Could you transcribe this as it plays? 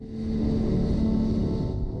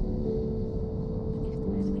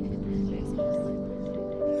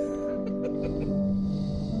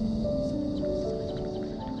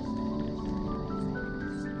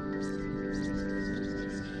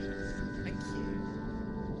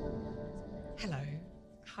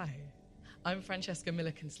Hi, I'm Francesca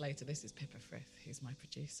Millican-Slater. This is Pippa Frith, who's my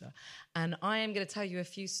producer. And I am going to tell you a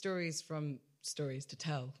few stories from Stories to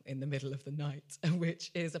Tell in the Middle of the Night, which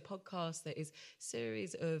is a podcast that is a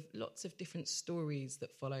series of lots of different stories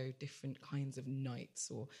that follow different kinds of nights,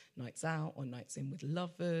 or nights out, or nights in with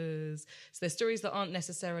lovers. So they're stories that aren't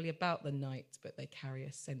necessarily about the night, but they carry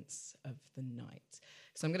a sense of the night.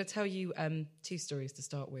 So I'm going to tell you two stories to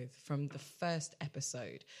start with from the first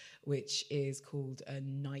episode, which is called A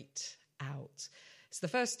Night Out. So the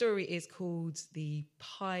first story is called The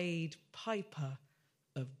Pied Piper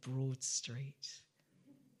of Broad Street.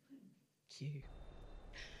 Cue.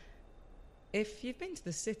 If you've been to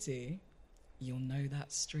the city, you'll know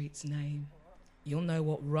that street's name. You'll know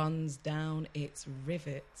what runs down its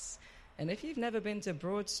rivets. And if you've never been to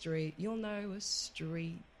Broad Street, you'll know a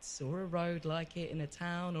street or a road like it in a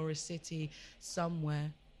town or a city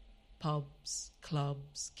somewhere. Pubs,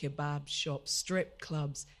 clubs, kebab shops, strip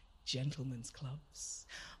clubs, gentlemen's clubs.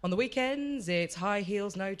 On the weekends, it's high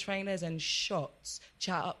heels, no trainers and shots,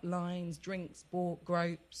 chat-up lines, drinks bought,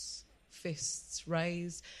 gropes, fists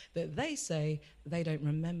raised, that they say they don't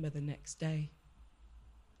remember the next day.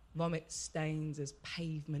 Vomit stains as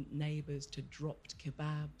pavement neighbours to dropped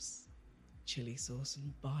kebabs, chilli sauce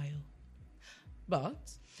and bile.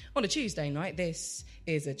 But on a Tuesday night, this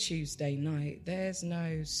is a Tuesday night, there's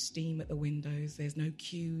no steam at the windows, there's no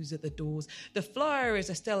queues at the doors. The flyers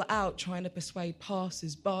are still out trying to persuade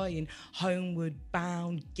passers-by in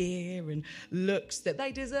homeward-bound gear and looks that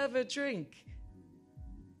they deserve a drink.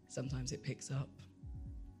 Sometimes it picks up,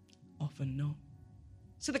 often not.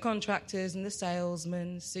 So the contractors and the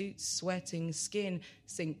salesmen, suits sweating, skin,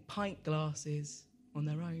 sink pint glasses on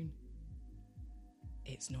their own.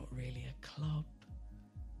 It's not really a club.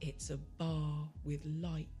 It's a bar with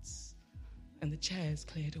lights and the chairs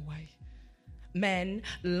cleared away. Men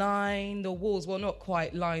line the walls, well, not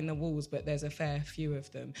quite line the walls, but there's a fair few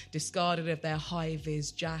of them, discarded of their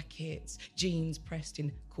high-vis jackets, jeans pressed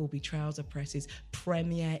in Corby trouser presses,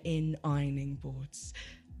 Premier Inn ironing boards.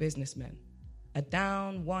 Businessmen are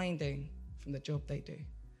down winding from the job they do,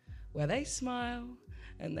 where they smile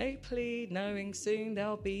and they plead, knowing soon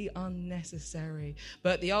they'll be unnecessary.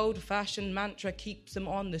 But the old-fashioned mantra keeps them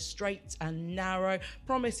on the straight and narrow,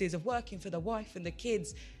 promises of working for the wife and the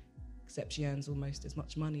kids, except she earns almost as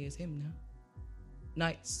much money as him now.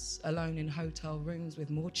 Nights alone in hotel rooms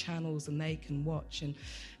with more channels than they can watch, and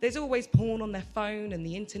there's always porn on their phone and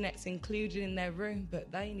the internet's included in their room,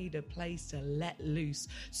 but they need a place to let loose,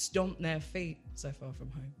 stomp their feet, so far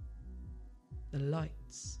from home. The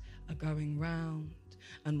lights are going round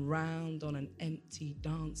and round on an empty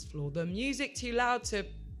dance floor. The music too loud to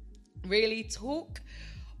really talk.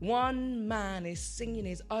 One man is singing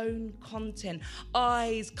his own content,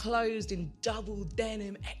 eyes closed in double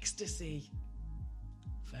denim ecstasy.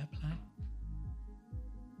 Fair play.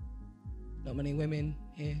 Not many women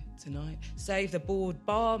here tonight, save the bored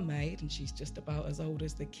barmaid, and she's just about as old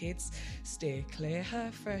as the kids. Steer clear,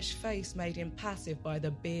 her fresh face made impassive by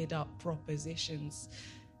the beard-up propositions.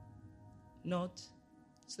 Nod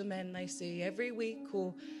to the men they see every week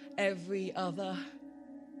or every other.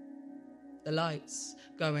 The lights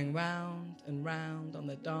going round and round on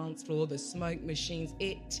the dance floor, the smoke machines.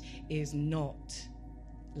 It is not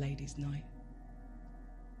ladies' night.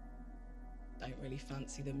 Don't really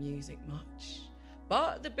fancy the music much,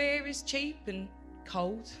 but the beer is cheap and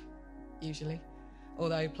cold, usually.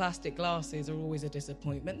 Although plastic glasses are always a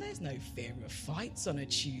disappointment, there's no fear of fights on a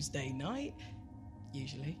Tuesday night,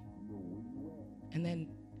 usually. And then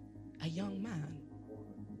a young man,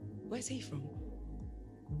 where's he from?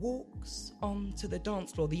 Walks onto the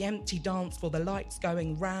dance floor, the empty dance floor, the lights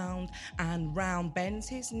going round and round, bends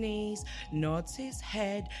his knees, nods his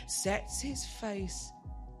head, sets his face,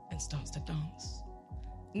 and starts to dance.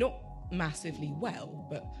 Not massively well,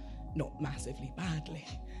 but not massively badly.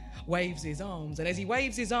 Waves his arms, and as he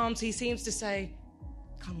waves his arms, he seems to say,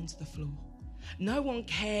 come onto the floor. No one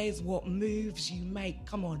cares what moves you make.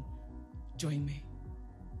 Come on, join me.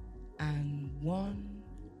 And one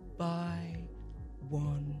by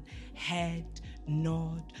one, head,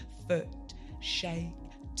 nod, foot, shake,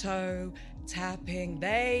 toe, tapping,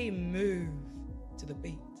 they move to the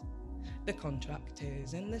beat. The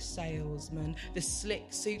contractors and the salesmen, the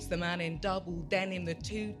slick suits, the man in double denim, the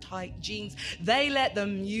too tight jeans, they let the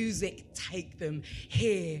music take them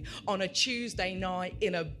here on a Tuesday night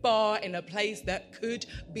in a bar in a place that could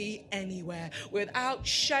be anywhere. Without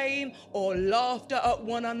shame or laughter at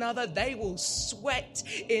one another, they will sweat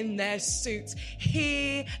in their suits.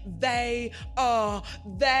 Here they are,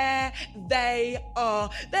 there they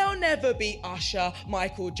are. They'll never be Usher,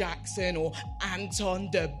 Michael Jackson or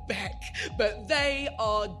Anton de Beck. but they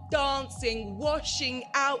are dancing, washing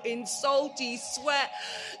out in salty sweat.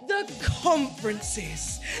 The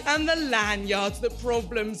conferences and the lanyards, the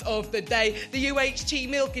problems of the day, the UHT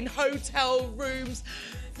milk in hotel rooms,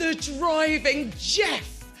 the driving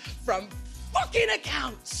Jeff from fucking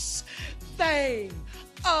accounts. They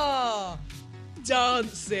are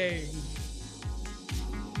dancing.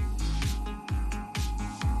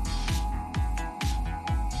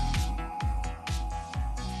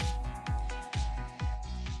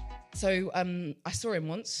 So I saw him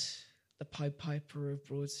once, the Pied Piper of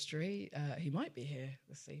Broad Street. He might be here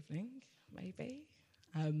this evening, maybe.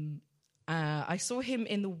 I saw him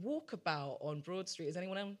in the Walkabout on Broad Street. Has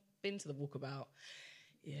anyone else been to the Walkabout?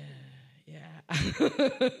 Yeah. He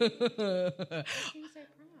was so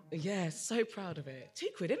proud. Yeah, so proud of it.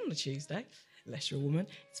 £2 in on a Tuesday, unless you're a woman.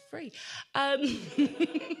 It's free.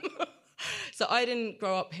 So I didn't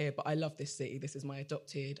grow up here, but I love this city. This is my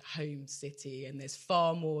adopted home city, and there's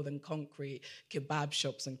far more than concrete kebab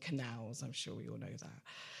shops and canals. I'm sure we all know that.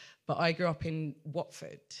 But I grew up in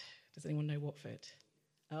Watford. Does anyone know Watford?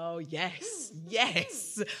 Oh, yes.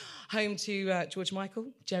 Home to George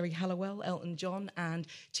Michael, Jerry Halliwell, Elton John, and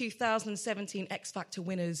 2017 X Factor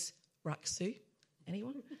winners Raksu.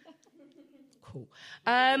 Anyone? Cool.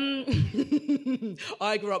 I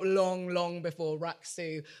grew up long before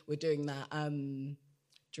Raksu were doing that,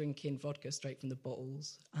 drinking vodka straight from the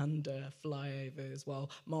bottles and flyovers, while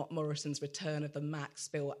Mark Morrison's Return of the Mac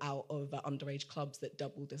spill out of underage clubs that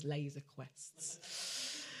doubled as laser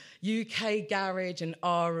quests. UK garage and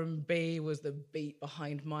R&B was the beat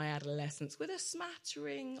behind my adolescence, with a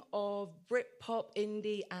smattering of Britpop,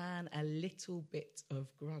 indie, and a little bit of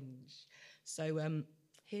grunge. So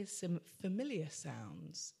here's some familiar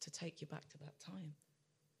sounds to take you back to that time.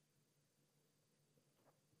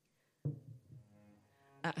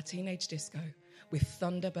 At a teenage disco, with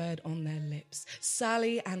Thunderbird on their lips,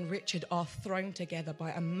 Sally and Richard are thrown together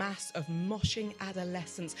by a mass of moshing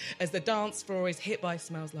adolescents as the dance floor is hit by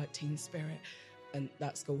smells like Teen Spirit. And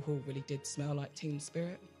that school hall really did smell like Teen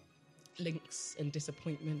Spirit. Links and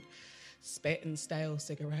disappointment, spit and stale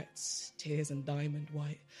cigarettes, tears and diamond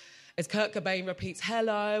white. As Kurt Cobain repeats,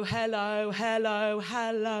 hello, hello, hello,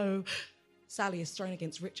 hello, Sally is thrown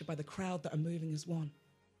against Richard by the crowd that are moving as one.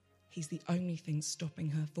 He's the only thing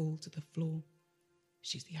stopping her fall to the floor.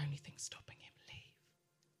 She's the only thing stopping him leave.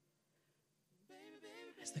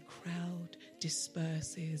 As the crowd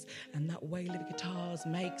disperses and that wail of guitars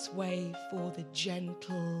makes way for the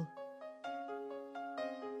gentle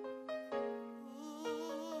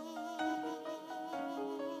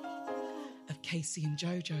of Casey and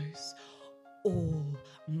JoJo's All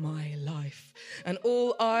My Life. And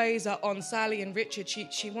all eyes are on Sally and Richard.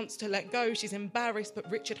 She wants to let go. She's embarrassed, but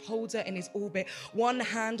Richard holds her in his orbit, one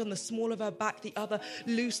hand on the small of her back, the other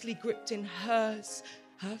loosely gripped in hers,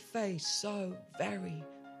 her face so very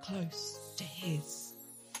close to his.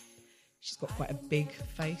 She's got quite a big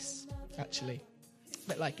face, actually,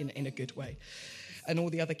 but like in a good way. And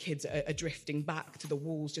all the other kids are drifting back to the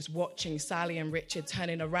walls, just watching Sally and Richard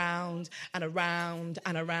turning around and around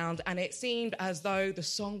and around. And it seemed as though the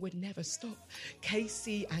song would never stop.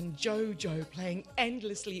 Casey and JoJo playing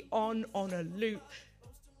endlessly on a loop.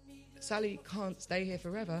 Sally can't stay here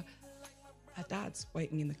forever. Her dad's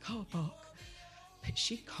waiting in the car park. But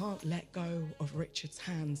she can't let go of Richard's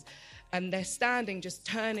hands. And they're standing, just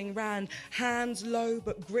turning round, hands low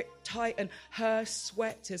but gripped tight, and her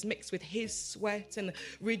sweat has mixed with his sweat, and the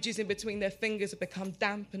ridges in between their fingers have become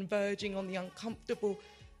damp and verging on the uncomfortable.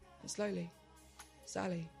 And slowly,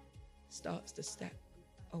 Sally starts to step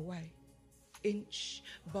away, inch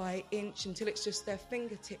by inch, until it's just their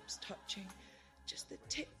fingertips touching, just the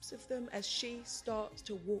tips of them, as she starts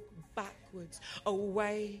to walk backwards,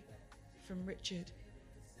 away from Richard.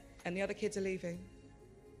 And the other kids are leaving.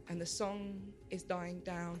 And the song is dying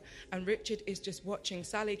down, and Richard is just watching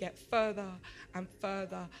Sally get further and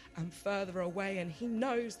further and further away, and he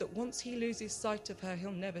knows that once he loses sight of her,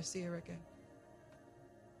 he'll never see her again.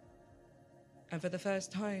 And for the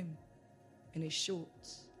first time in his short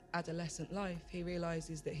adolescent life, he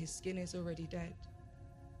realizes that his skin is already dead,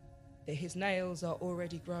 that his nails are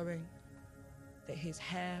already growing, that his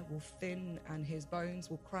hair will thin and his bones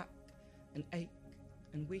will crack and ache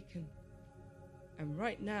and weaken. And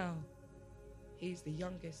right now, he's the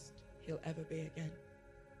youngest he'll ever be again.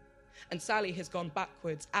 And Sally has gone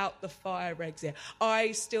backwards out the fire exit,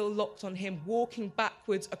 eyes still locked on him, walking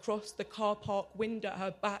backwards across the car park window at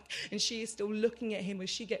her back, and she is still looking at him as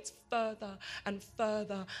she gets further and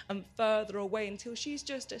further and further away, until she's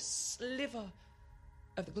just a sliver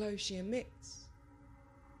of the glow she emits.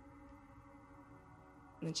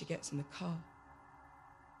 And then she gets in the car.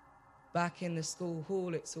 Back in the school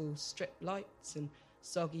hall, it's all strip lights and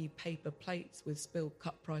soggy paper plates with spilled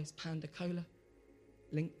cut price Panda Cola,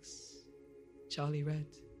 Lynx, Charlie Red,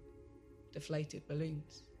 deflated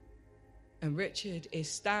balloons. And Richard is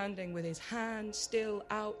standing with his hand still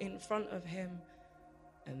out in front of him.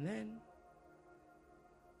 And then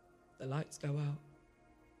the lights go out.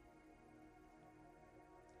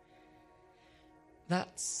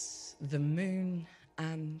 That's The Moon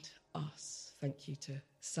and Us. Thank you to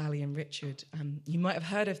Sally and Richard. You might have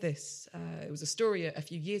heard of this. It was a story a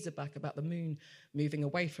few years back about the moon moving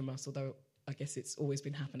away from us, although I guess it's always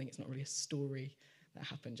been happening. It's not really a story that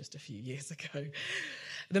happened just a few years ago.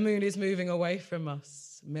 The moon is moving away from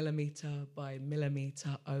us, millimetre by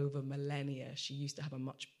millimetre over millennia. She used to have a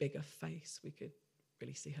much bigger face. We could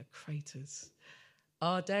really see her craters.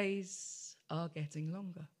 Our days are getting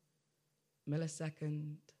longer,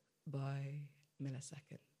 millisecond by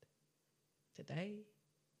millisecond. Today,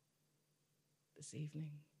 this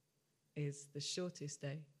evening, is the shortest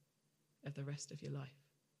day of the rest of your life.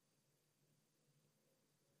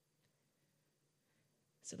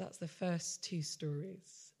 So that's the first two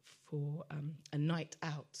stories for a night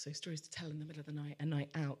out. So stories to tell in the middle of the night, a night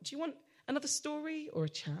out. Do you want another story or a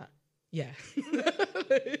chat? Yeah.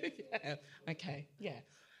 Yeah. Okay, yeah.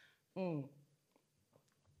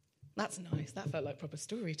 That's nice. That felt like proper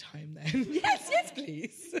story time then. Yes,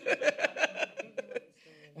 please.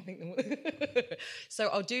 I think so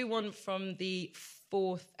I'll do one from the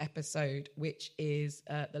 4th episode, which is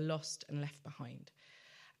The Lost and Left Behind.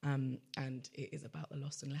 And it is about the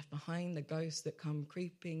lost and left behind, the ghosts that come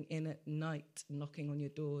creeping in at night, knocking on your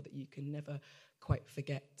door that you can never quite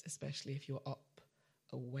forget, especially if you're up,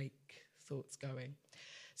 awake, thoughts going.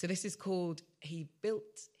 So this is called He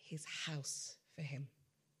Built His House for Him.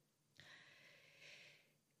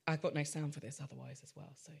 I've got no sound for this otherwise as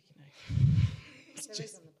well, so, you know.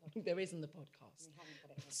 There is on the podcast.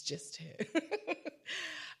 It's just here.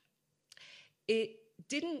 It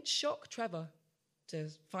didn't shock Trevor to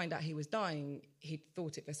find out he was dying. He'd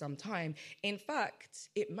thought it for some time. In fact,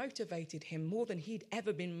 it motivated him more than he'd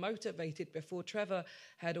ever been motivated before. Trevor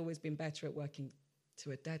had always been better at working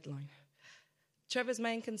to a deadline. Trevor's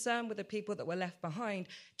main concern were the people that were left behind.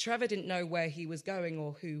 Trevor didn't know where he was going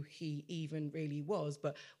or who he even really was,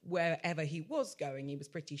 but wherever he was going, he was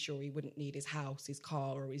pretty sure he wouldn't need his house, his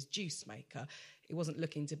car, or his juice maker. He wasn't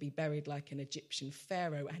looking to be buried like an Egyptian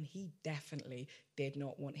pharaoh, and he definitely did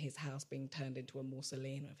not want his house being turned into a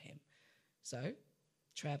mausoleum of him. So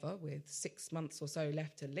Trevor, with 6 months or so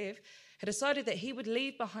left to live, had decided that he would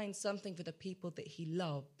leave behind something for the people that he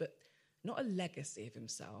loved, but not a legacy of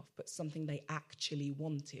himself, but something they actually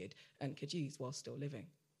wanted and could use while still living.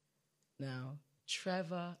 Now,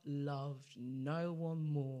 Trevor loved no one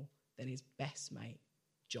more than his best mate,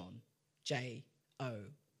 John, Jon.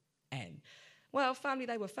 Well, family,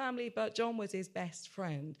 they were family, but John was his best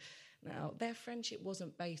friend. Now, their friendship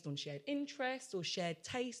wasn't based on shared interests or shared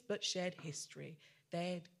taste, but shared history.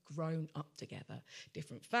 They'd grown up together.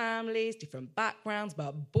 Different families, different backgrounds,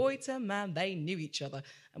 but boy to man, they knew each other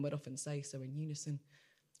and would often say so in unison.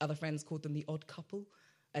 Other friends called them the odd couple,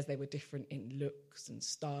 as they were different in looks and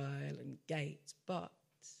style and gait. But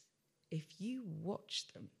if you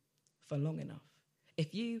watched them for long enough,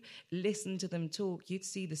 if you listened to them talk, you'd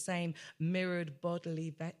see the same mirrored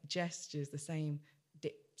bodily gestures, the same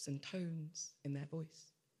dips and tones in their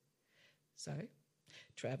voice. So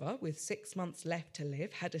Trevor, with 6 months left to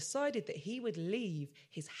live, had decided that he would leave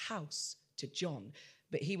his house to John,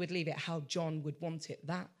 but he would leave it how John would want it.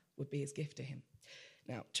 That would be his gift to him.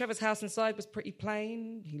 Now, Trevor's house inside was pretty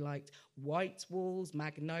plain. He liked white walls,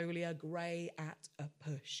 magnolia, grey at a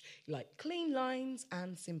push. He liked clean lines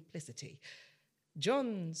and simplicity.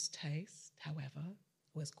 John's taste, however,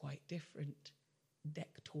 was quite different,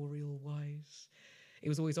 dectorial-wise. He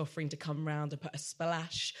was always offering to come round and put a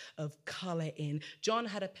splash of colour in. John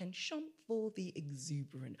had a penchant for the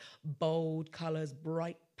exuberant. Bold colours,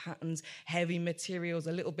 bright patterns, heavy materials,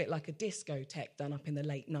 a little bit like a discotheque done up in the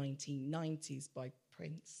late 1990s by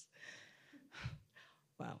Prince.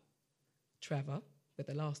 Well, Trevor, with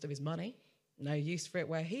the last of his money, no use for it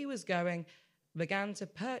where he was going, began to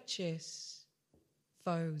purchase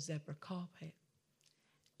faux zebra carpet,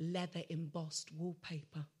 leather embossed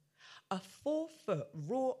wallpaper, a 4-foot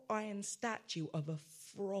wrought iron statue of a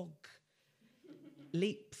frog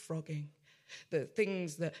leapfrogging. The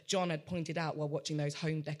things that John had pointed out while watching those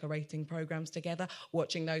home decorating programs together.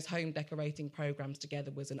 Watching those home decorating programs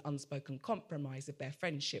together was an unspoken compromise of their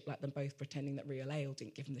friendship, like them both pretending that real ale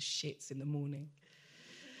didn't give them the shits in the morning.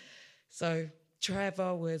 So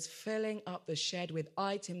Trevor was filling up the shed with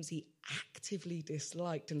items he actively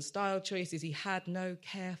disliked and style choices he had no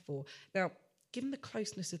care for. Now, given the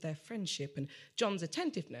closeness of their friendship and John's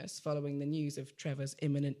attentiveness following the news of Trevor's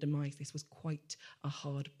imminent demise, this was quite a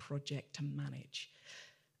hard project to manage.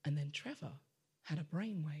 And then Trevor had a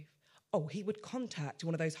brainwave. Oh, he would contact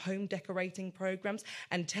one of those home decorating programs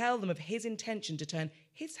and tell them of his intention to turn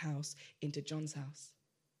his house into John's house.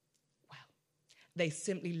 Well, they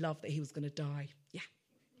simply loved that he was going to die. Yeah.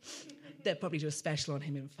 They'd probably do a special on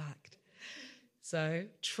him, in fact. So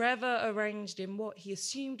Trevor arranged in what he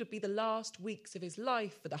assumed would be the last weeks of his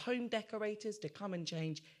life for the home decorators to come and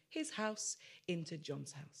change his house into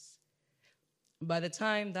John's house. By the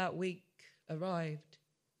time that week arrived,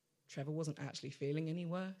 Trevor wasn't actually feeling any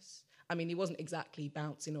worse. I mean, he wasn't exactly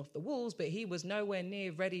bouncing off the walls, but he was nowhere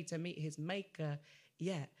near ready to meet his maker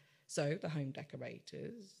yet. So the home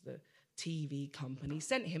decorators, the TV company,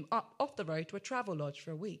 sent him up off the road to a travel lodge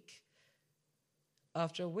for a week.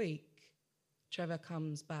 After a week, Trevor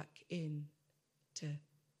comes back in to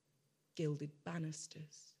gilded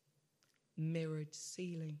banisters, mirrored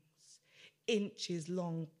ceilings,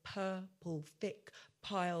 inches-long purple thick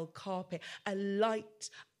pile carpet, a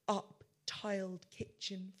light-up tiled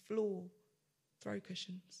kitchen floor, throw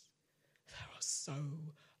cushions. There are so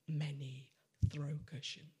many throw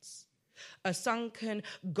cushions. A sunken,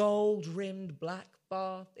 gold-rimmed black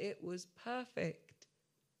bath. It was perfect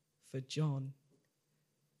for John.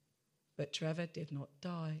 But Trevor did not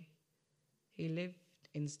die. He lived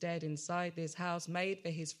instead inside this house made for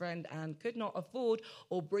his friend and could not afford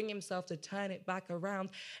or bring himself to turn it back around.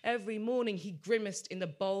 Every morning he grimaced in the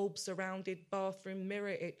bulb-surrounded bathroom mirror.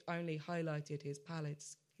 It only highlighted his pallid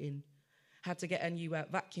skin. Had to get a new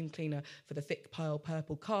vacuum cleaner for the thick pile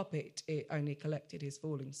purple carpet. It only collected his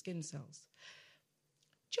falling skin cells.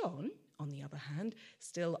 John, on the other hand,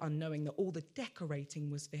 still unknowing that all the decorating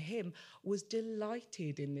was for him, was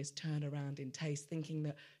delighted in this turnaround in taste, thinking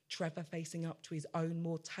that Trevor, facing up to his own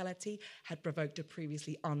mortality, had provoked a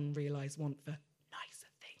previously unrealised want for nicer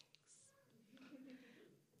things.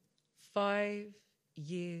 5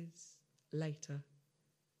 years later,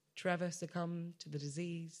 Trevor succumbed to the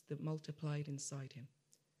disease that multiplied inside him.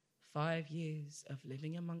 5 years of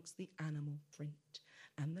living amongst the animal print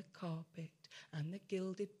and the carpet and the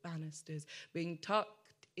gilded banisters, being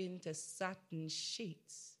tucked into satin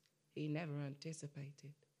sheets he never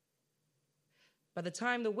anticipated. By the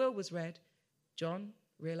time the will was read, John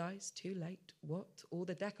realised too late what all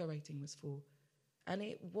the decorating was for. And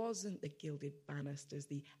it wasn't the gilded banisters,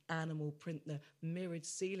 the animal print, the mirrored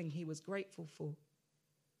ceiling he was grateful for.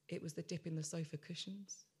 It was the dip in the sofa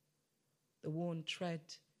cushions, the worn tread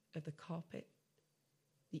of the carpet,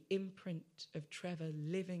 the imprint of Trevor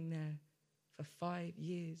living there for 5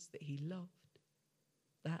 years that he loved.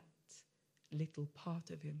 That little part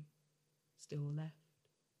of him still left.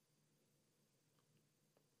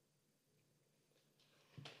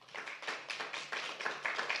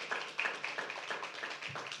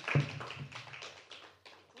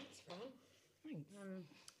 Thanks, Fran. Thanks.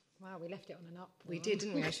 Wow, we left it on an up. We did,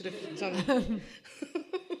 didn't we? I should have done.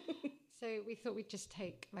 So we thought we'd just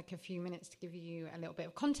take like a few minutes to give you a little bit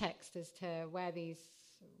of context as to where this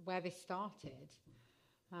started.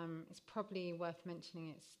 It's probably worth mentioning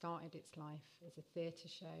it started its life as a theatre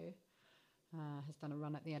show, has done a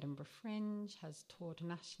run at the Edinburgh Fringe, has toured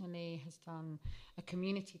nationally, has done a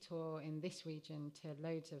community tour in this region to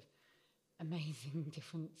loads of amazing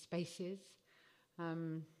different spaces.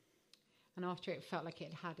 And after it felt like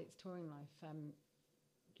it had its touring life,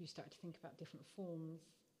 you started to think about different forms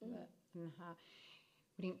and how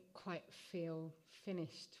we didn't quite feel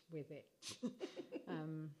finished with it.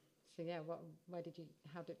 So yeah, what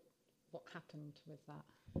happened with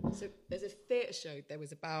that? So there's a theatre show. I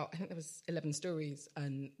think there was 11 stories,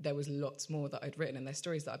 and there was lots more that I'd written, and they're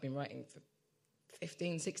stories that I've been writing for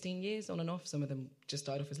 15, 16 years on and off. Some of them just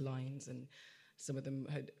started off as lines, and some of them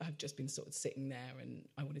have just been sort of sitting there, and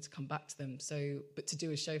I wanted to come back to them. So, but to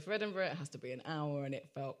do a show for Edinburgh, it has to be an hour, and it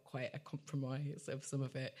felt quite a compromise of some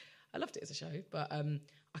of it. I loved it as a show, but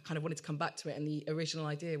I kind of wanted to come back to it, and the original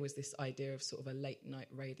idea was this idea of sort of a late-night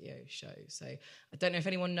radio show. So I don't know if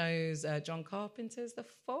anyone knows John Carpenter's The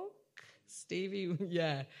Fog? Stevie,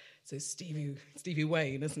 yeah. So Stevie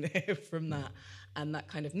Wayne, isn't it, from that? And that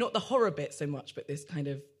kind of, not the horror bit so much, but this kind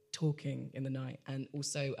of talking in the night. And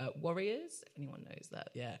also Warriors, if anyone knows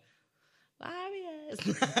that, yeah. Warriors.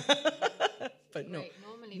 But not.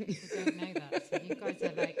 Normally people don't know that, so you guys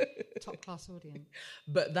are like top class audience.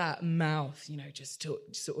 But that mouth, just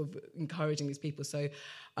sort of encouraging these people. So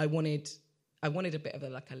I wanted a bit of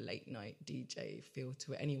a late night DJ feel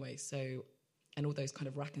to it anyway. So and all those kind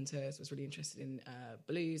of raconteurs. Was really interested in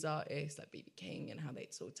blues artists like B.B. King and how they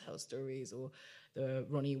sort of tell stories, or the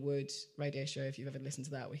Ronnie Wood radio show, if you've ever listened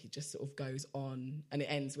to that, where he just sort of goes on and it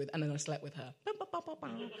ends with, and then I slept with her.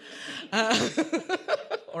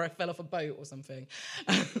 Or I fell off a boat or something.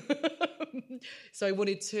 So I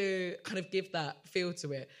wanted to kind of give that feel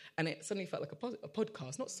to it, and it suddenly felt like a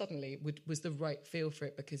podcast. Not suddenly, was the right feel for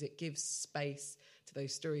it, because it gives space to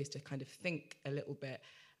those stories to kind of think a little bit,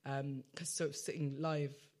 because sort of sitting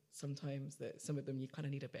live sometimes, that some of them you kind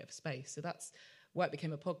of need a bit of space. So that's why it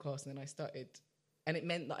became a podcast, and then I started. And it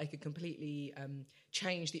meant that I could completely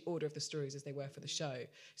change the order of the stories as they were for the show.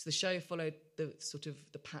 So the show followed the sort of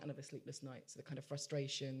the pattern of a sleepless night. So the kind of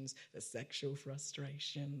frustrations, the sexual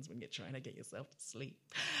frustrations when you're trying to get yourself to sleep.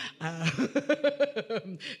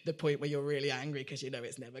 The point where you're really angry because you know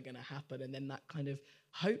it's never going to happen. And then that kind of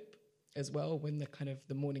hope as well, when the kind of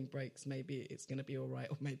the morning breaks, maybe it's going to be all right,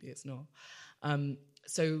 or maybe it's not.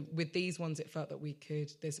 So with these ones, it felt that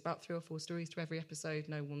there's about 3 or 4 stories to every episode.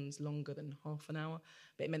 No one's longer than half an hour.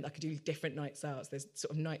 But it meant I could do different nights out. So there's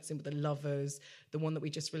sort of nights in with the Lovers. The one that we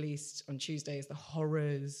just released on Tuesday is the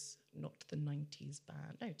Horrors, not the 90s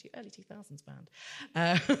band. No, early 2000s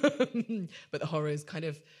band. But the Horrors kind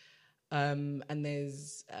of... and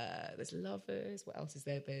there's Lovers. What else is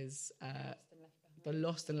there? There's The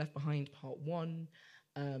Lost and Left Behind Part 1.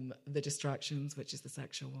 The Distractions, which is the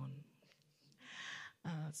sexual one.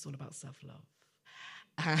 It's all about self-love.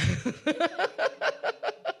 You're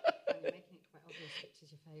making it quite obvious which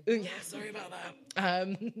is your favourite. Yeah, sorry about that.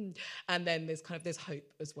 And then there's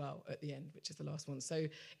hope as well at the end, which is the last one. So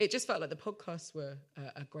it just felt like the podcasts were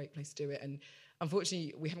a great place to do it. And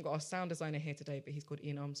unfortunately, we haven't got our sound designer here today, but he's called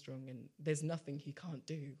Ian Armstrong, and there's nothing he can't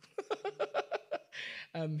do.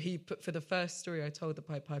 He put, for the first story I told, the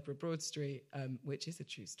Pied Piper of Broad Street, which is a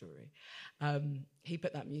true story, he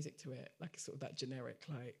put that music to it, like sort of that generic,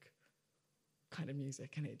 like, kind of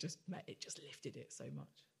music, and it just lifted it so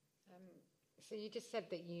much. So you just said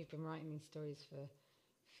that you've been writing these stories for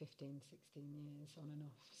 15, 16 years on and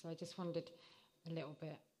off. So I just wondered a little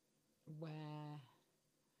bit,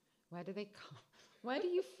 where do they come? Where do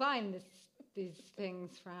you find these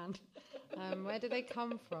things, Fran? Where do they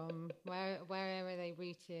come from? Where are they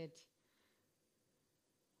rooted?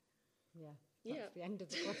 Yeah, that's the end of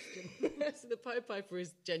the question. So the Pied Piper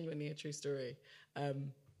is genuinely a true story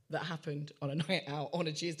that happened on a night out, on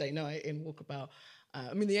a Tuesday night in Walkabout.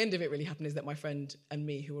 The end of it really happened is that my friend and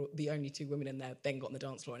me, who were the only 2 women in there, then got on the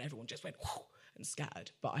dance floor and everyone just went whoo, and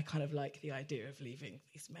scattered. But I kind of like the idea of leaving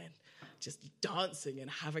these men just dancing and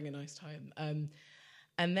having a nice time.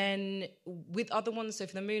 And then with other ones, so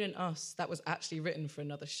for The Moon and Us, that was actually written for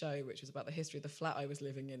another show, which was about the history of the flat I was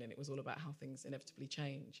living in, and it was all about how things inevitably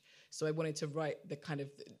change. So I wanted to write the kind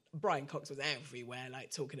of... Brian Cox was everywhere,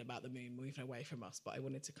 like, talking about the moon moving away from us, but I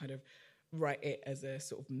wanted to kind of write it as a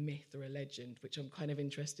sort of myth or a legend, which I'm kind of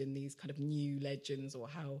interested in, these kind of new legends, or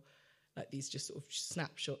how, like, these just sort of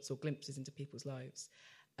snapshots or glimpses into people's lives.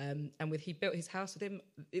 And he built his house with him.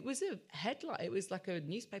 It was a headline. It was like a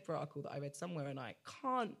newspaper article that I read somewhere, and I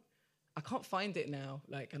can't find it now.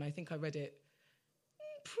 Like, and I think I read it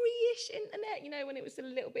pre-ish internet, when it was a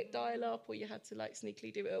little bit dial-up, or you had to like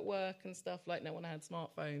sneakily do it at work and stuff. Like, no one had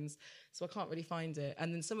smartphones, so I can't really find it.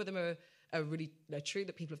 And then some of them are really true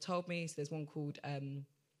that people have told me. So there's one called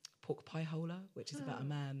Pork Pie Holer, which is about a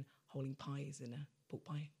man holding pies in a pork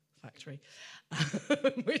pie factory,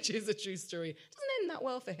 which is a true story. Doesn't end that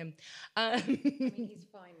well for him. He's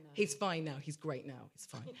fine now. He's fine now. He's great now. It's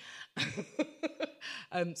fine.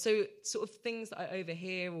 So sort of things that I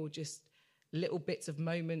overhear, or just little bits of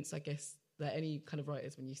moments, I guess, that any kind of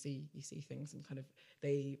writers, when you see things and kind of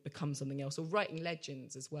they become something else, or writing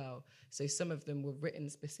legends as well. So some of them were written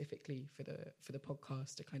specifically for the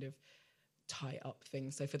podcast to kind of tie up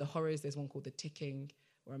things. So for the Horrors, there's one called The Ticking,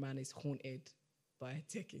 where a man is haunted by a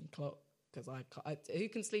ticking clock. Because who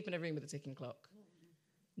can sleep in a room with a ticking clock?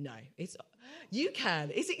 No, you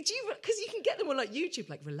can. Is it? Because you can get them on like YouTube.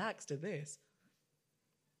 Like, relax to this.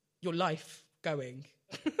 Your life going,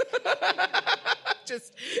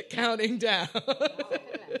 just counting down.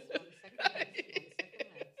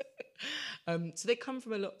 So they come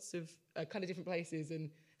from lots of kind of different places,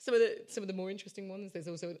 and some of the more interesting ones. There's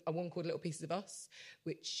also a one called Little Pieces of Us,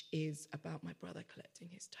 which is about my brother collecting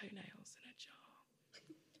his toenails in a jar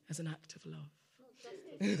as an act of love.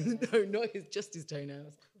 No, not just his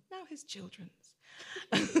toenails. Now his children's.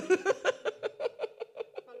 One's in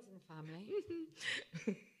the family.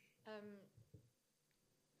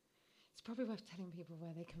 It's probably worth telling people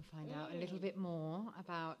where they can find out a little bit more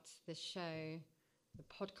about the show, the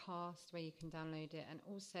podcast, where you can download it, and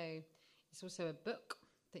also it's also a book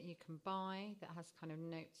that you can buy that has kind of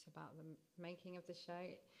notes about the making of the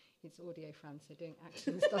show. It's audio, Fran, so doing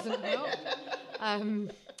actions doesn't help.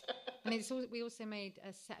 And we also made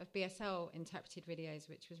a set of BSL interpreted videos,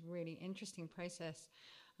 which was really interesting process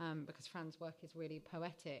because Fran's work is really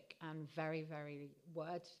poetic and very, very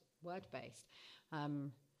word-based.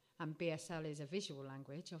 And BSL is a visual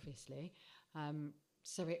language, obviously.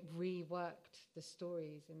 So it reworked the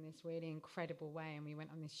stories in this really incredible way, and we went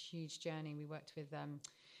on this huge journey. We worked with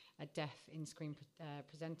a deaf in-screen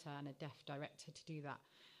presenter and a deaf director to do that.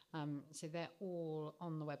 So they're all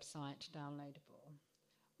on the website, downloadable.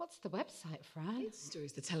 What's the website, Fran? It's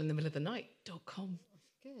stories to tell in the middle of the night.com.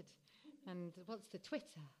 Good. And what's the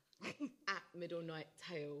Twitter? At Middle Night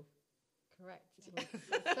Tale. Correct.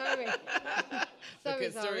 Sorry. So because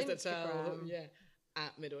is our stories to Instagram. tell,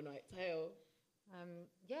 at Middle Night Tale.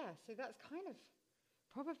 So that's kind of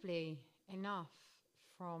probably enough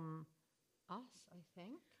from us, I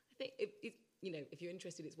think. I think if you're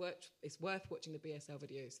interested, it's worth watching the BSL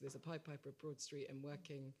video. So there's a Pied Piper of Broad Street and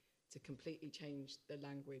working to completely change the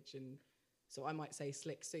language, and so I might say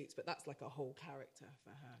slick suits, but that's like a whole character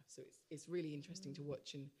for her. So it's really interesting to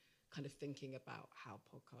watch and kind of thinking about how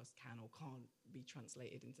podcasts can or can't be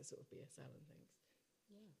translated into sort of BSL and things.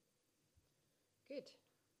 Yeah. Good.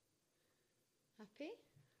 Happy?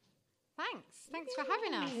 Thanks for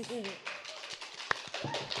having us.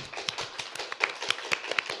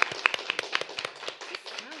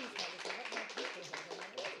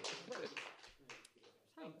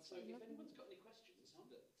 So if anyone's got any questions on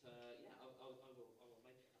it, I will make it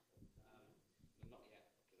happen. Not yet,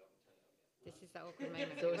 because I haven't turned it on yet. This is that awkward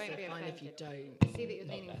moment. It's You also won't be fine offended. if you don't. I see that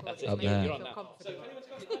you're leaning forward. It's You're making me on feel now. So confident. if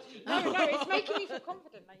anyone's got any questions... No, it's making me feel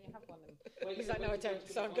confident that you have one. He's like, no, I don't,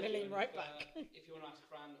 so I'm going to lean right back. If you want to ask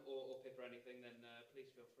Fran or Pip or anything, then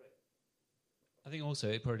please feel free. I think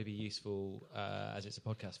also it'd probably be useful, as it's a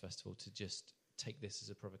podcast festival, to just take this as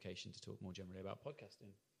a provocation to talk more generally about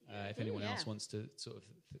podcasting. If anyone else wants to sort of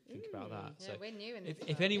think about that. Yeah, So we're new in this if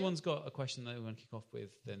world. anyone's got a question that they want to kick off with,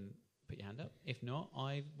 then put your hand up. If not,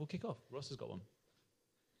 I will kick off. Ross has got one.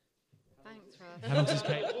 Thanks, Ross. How long's this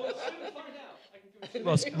cake?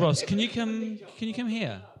 Ross, can you come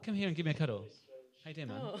here? Come here and give me a cuddle. How you doing,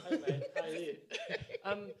 man? Oh. Hi, mate. How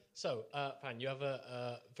are you? So, Fran, you have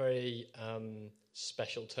a very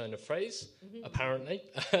special turn of phrase, apparently.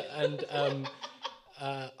 And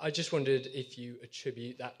I just wondered if you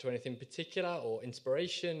attribute that to anything particular or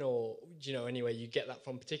inspiration, or, do you know, any way you get that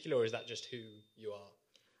from particular, or is that just who you are?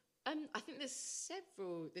 I think there's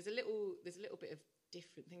several. There's a little bit of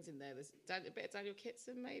different things in there. There's a bit of Daniel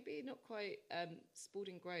Kitson, maybe not quite.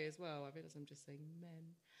 Spalding Gray as well. I realise I'm just saying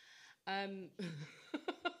men.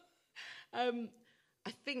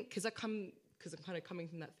 I think because I'm kind of coming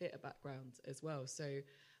from that theatre background as well. So,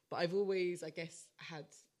 but I've always, I guess, had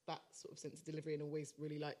that sort of sense of delivery and always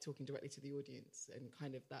really liked talking directly to the audience and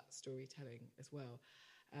kind of that storytelling as well.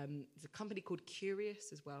 There's a company called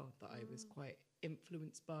Curious as well that I was quite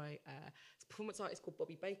influenced by. It's a performance artist called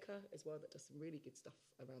Bobby Baker as well that does some really good stuff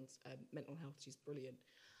around mental health. She's brilliant.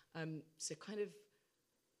 So kind of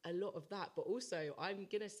a lot of that, but also I'm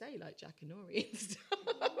gonna say like Jack and Nori and stuff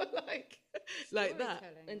like that,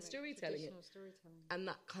 and storytelling, and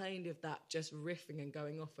that kind of that just riffing and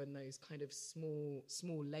going off on those kind of small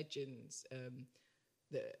legends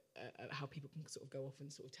that how people can sort of go off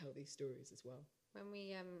and sort of tell these stories as well. When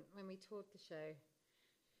we toured the show,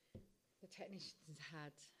 the technicians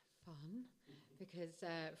had fun because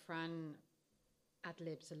Fran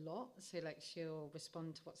ad-libs a lot, so like she'll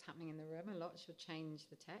respond to what's happening in the room a lot. She'll change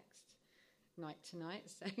the text night to night,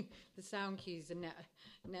 so the sound cues are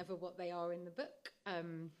never what they are in the book,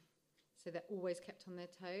 so they're always kept on their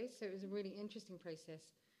toes. So it was a really interesting process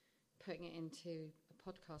putting it into a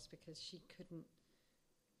podcast because she couldn't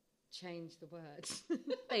change the words.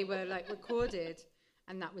 They were like recorded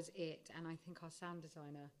and that was it. And I think our sound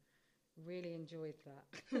designer really enjoyed that.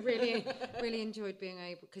 really enjoyed being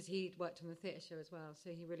able, because he'd worked on the theatre show as well, so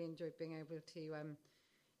he really enjoyed being able to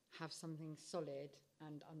have something solid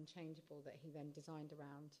and unchangeable that he then designed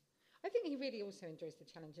around. I think he really also enjoys the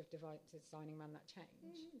challenge of designing around that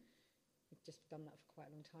change. We've just done that for quite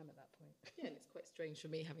a long time at that point. Yeah, and it's quite strange for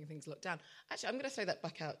me having things locked down. Actually, I'm going to throw that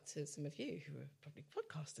back out to some of you who are probably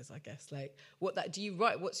podcasters, I guess. Like, do you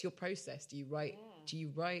write? What's your process? Do you write? Yeah. Do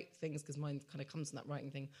you write things because mine kind of comes from that writing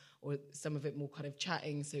thing, or some of it more kind of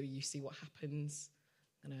chatting, so you see what happens?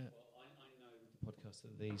 I know the podcast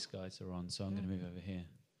that these guys are on, so I'm going to move over here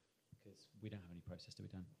because we don't have any process, do we,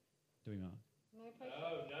 Dan? Do we, Mark? No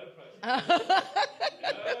process. No.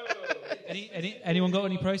 Anyone got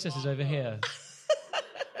any processes over here?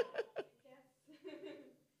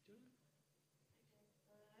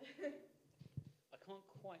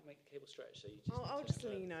 stretch. So you I'll just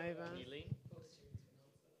lean over. Can you lean?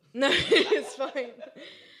 No, it's fine.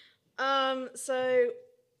 So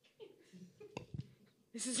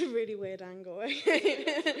this is a really weird angle.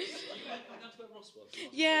 Okay.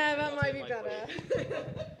 Yeah, that might be better.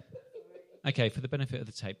 Okay, for the benefit of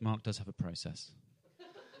the tape, Mark does have a process.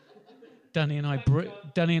 Danny and I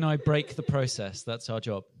break the process. That's our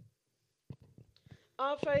job.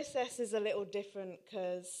 Our process is a little different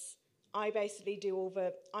because I basically do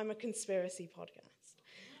I'm a conspiracy podcast.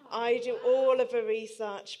 I do all of the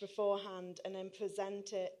research beforehand and then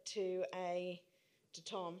present it to a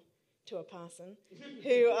person,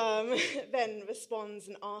 who then responds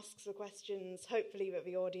and asks the questions, hopefully that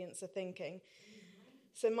the audience are thinking.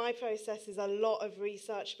 So my process is a lot of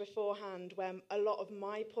research beforehand, where a lot of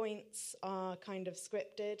my points are kind of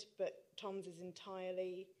scripted, but Tom's is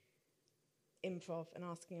entirely improv and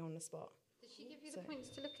asking on the spot. Does she give you the points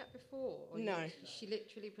to look at before? Or No. She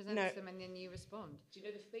literally presents them and then you respond? Do you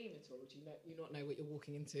know the theme at all? Or do you not know what you're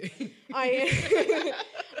walking into?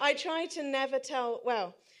 I try to never tell...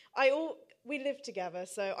 Well, we live together,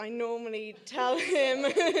 so I normally tell him...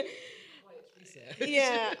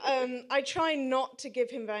 Yeah, I try not to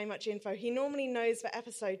give him very much info. He normally knows the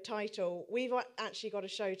episode title. We've actually got a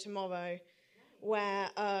show tomorrow where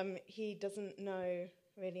he doesn't know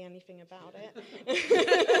really anything about it.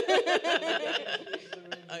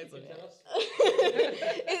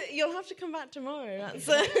 You'll have to come back tomorrow. That's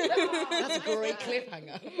a great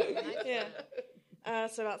cliffhanger. Yeah.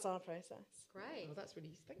 So that's our process. Great. Oh, that's really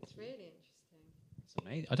interesting. It's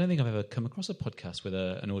amazing. I don't think I've ever come across a podcast with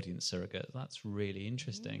an audience surrogate. That's really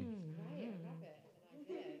interesting. Great, I love it. It's an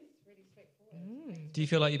idea. It's really straightforward. Do you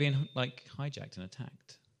feel like you're being hijacked and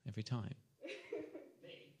attacked every time? Me?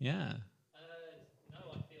 Yeah. No,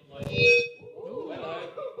 I feel like...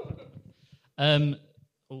 Hello.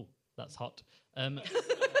 That's hot.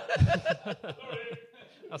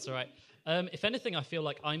 That's all right. If anything, I feel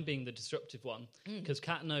like I'm being the disruptive one, because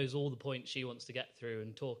Kat knows all the points she wants to get through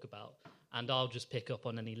and talk about, and I'll just pick up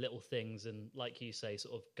on any little things and, like you say,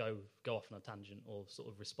 sort of go off on a tangent or sort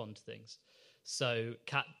of respond to things. So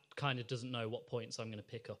Kat kind of doesn't know what points I'm going to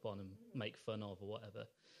pick up on and make fun of or whatever.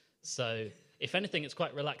 So if anything, it's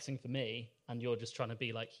quite relaxing for me, and you're just trying to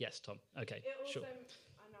be like, yes, Tom, okay, sure.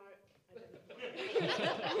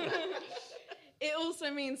 It also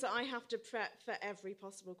means that I have to prep for every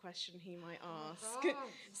possible question he might ask.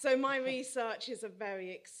 So my research is a very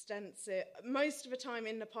extensive... Most of the time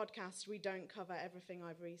in the podcast, we don't cover everything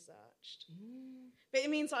I've researched. But it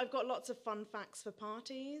means that I've got lots of fun facts for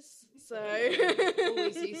parties, so...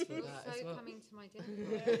 Always useful, that as well. Coming to my dinner.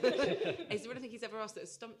 Is there anything he's ever asked that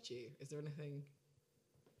has stumped you? Is there anything...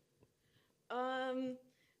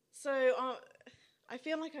 I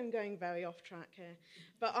feel like I'm going very off track here,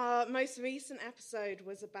 but our most recent episode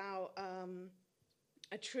was about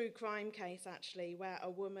a true crime case, actually, where a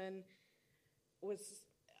woman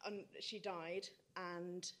she died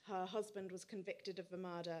and her husband was convicted of the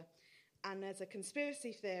murder, and there's a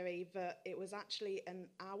conspiracy theory that it was actually an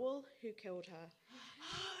owl who killed her.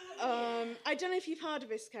 I don't know if you've heard of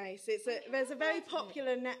this case. There's a very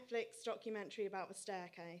popular Netflix documentary about the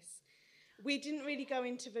staircase. We didn't really go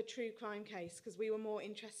into the true crime case because we were more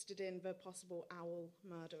interested in the possible owl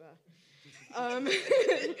murderer.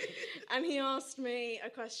 And he asked me a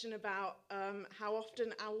question about how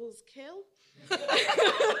often owls kill. And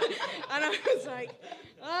I was like,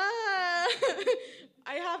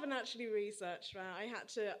 I haven't actually researched that.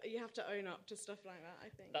 You have to own up to stuff like that, I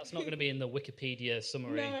think. That's not going to be in the Wikipedia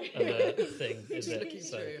summary No. of a thing, is it? Looking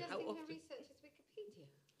through. How often? Research is Wikipedia.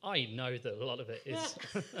 I know that a lot of it is.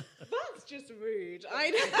 That's just rude. So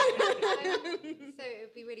it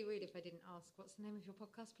would be really rude if I didn't ask. What's the name of your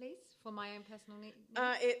podcast, please, for my own personal need?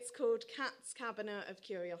 It's called Kat's Cabinet of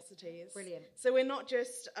Curiosities. Brilliant. So we're not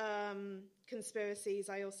just conspiracies.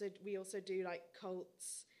 We also do like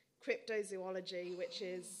cults, cryptozoology, which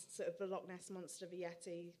is sort of the Loch Ness Monster, the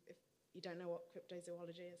Yeti. If you don't know what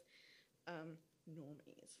cryptozoology is,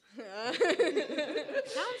 normies.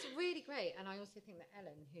 Sounds really great, and I also think that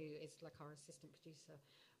Ellen, who is like our assistant producer,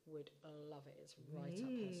 would love it. It's right up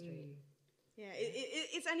her street. Yeah,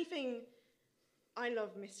 it's anything. I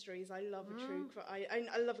love mysteries. I love a true crime.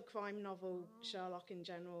 I love a crime novel, Sherlock in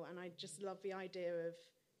general, and I just love the idea of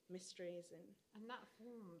mysteries and that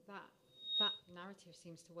form that narrative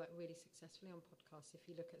seems to work really successfully on podcasts. If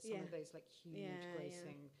you look at some of those like huge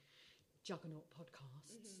grossing juggernaut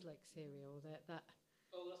podcasts like Serial, that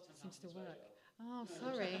seems to work. Oh,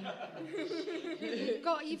 sorry. you've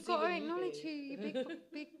got to acknowledge who your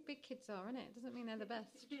big kids are, innit? It doesn't mean they're the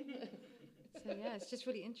best. So yeah, it's just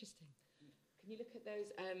really interesting. Can you look at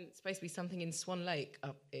those, it's supposed to be something in Swan Lake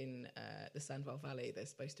up in the Sandwell Valley. There's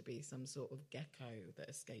supposed to be some sort of gecko that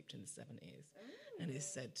escaped in the 70s and is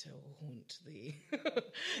said to haunt the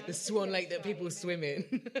the Swan Lake that people swim in.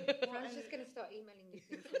 I was just going to start emailing you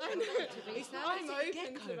things. I'm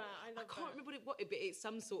open to that. I can't remember what it, but it's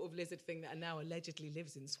some sort of lizard thing that now allegedly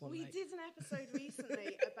lives in Swan Lake. We did an episode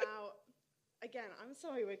recently about. Again, I'm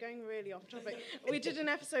sorry, we're going really off topic. We did an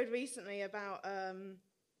episode recently about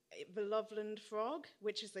the Loveland frog,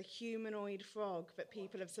 which is a humanoid frog that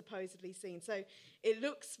people have supposedly seen. So it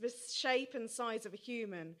looks the shape and size of a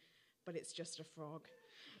human, but it's just a frog.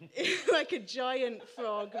 Like a giant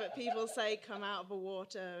frog that people say come out of the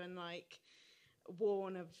water and like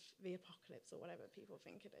warn of the apocalypse or whatever people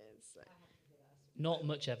think it is. So. Not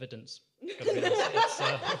much evidence.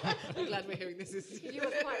 I'm glad we're hearing this. You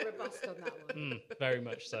were quite robust on that one. Very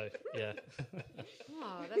much so, yeah.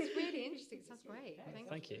 Oh, that's really interesting. Sounds great.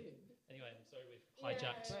 Thank you. Anyway, I'm sorry we've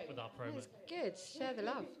hijacked with our promo. That's good. Share the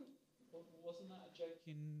love. Wasn't that a joke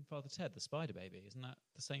in Father Ted, the spider baby? Isn't that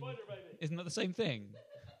the same? Spider baby. Isn't that the same thing?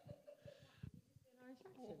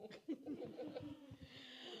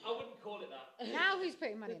 I wouldn't call it that. Now who's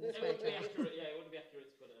putting money in this It wouldn't be wager? accurate. Yeah, it wouldn't be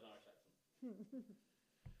accurate to call it an Irish accent.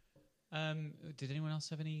 Did anyone else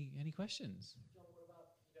have any questions? John, what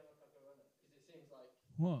about you don't look like a runner? Because it seems like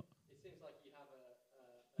What? you have a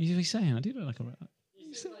You be saying I do look like a.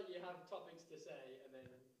 you seem like you have topics to say and then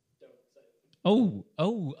don't say them.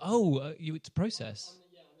 You it's a process. On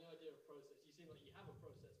the idea of process, you seem like you have a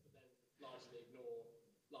process, but then largely ignore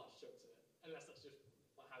large chunks of it, unless that's just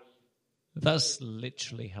how you. That's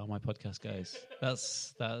literally how my podcast goes.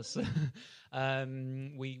 That's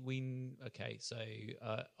okay. So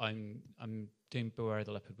I'm doing Beware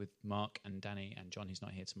the Leopard with Mark and Danny and John, who's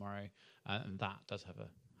not here tomorrow, and that does have a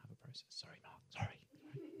process. Sorry, Mark. Sorry.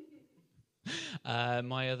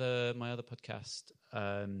 My other podcast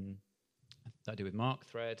that I do with Mark,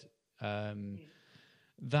 Thread,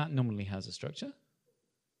 that normally has a structure.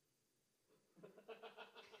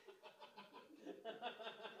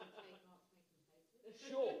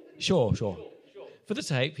 Sure. For the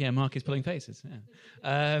tape, yeah, Mark is pulling faces. Yeah.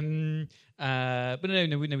 But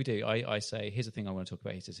no, we do. I say, here's the thing I want to talk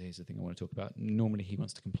about. He says, here's the thing I want to talk about. Normally, he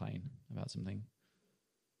wants to complain about something.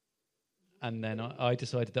 And then I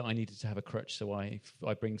decided that I needed to have a crutch, so I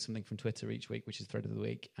bring something from Twitter each week, which is Thread of the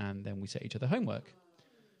Week, and then we set each other homework.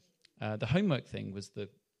 The homework thing was the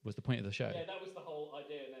point of the show. Yeah, that was the whole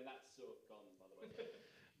idea, and then that's sort of gone, by the way.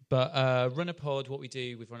 But RunnerPod, what we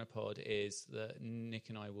do with RunnerPod is that Nick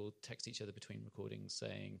and I will text each other between recordings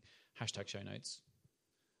saying #show notes,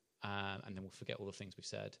 and then we'll forget all the things we've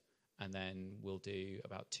said, and then we'll do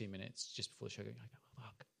about 2 minutes just before the show going,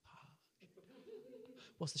 fuck.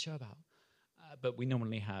 What's the show about? But we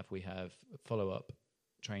normally have follow-up,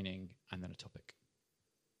 training, and then a topic.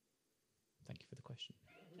 Thank you for the question.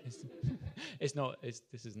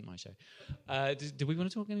 This isn't my show. Do we want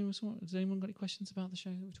to talk anymore? Does anyone got any questions about the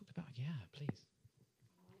show that we talked about? Yeah, please.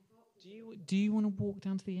 Do you want to walk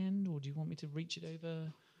down to the end, or do you want me to reach it over?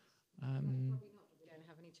 Probably not. We don't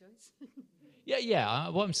have any choice. Yeah.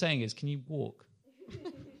 What I'm saying is, can you walk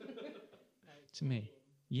to me?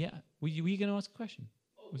 Yeah. Were you going to ask a question?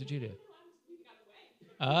 Was it Julia?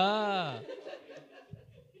 Ah.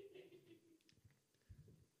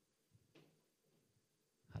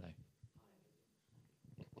 Hello.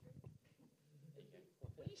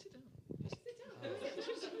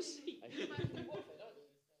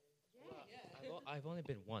 I've only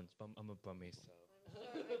been once, but I'm a Brummie, so.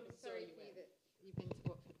 Sorry for you that you've been to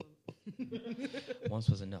Watford once. Once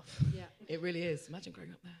was enough. Yeah. It really is. Imagine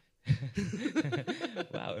growing up there.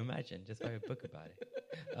 Wow, imagine. Just write a book about it.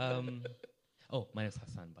 My name's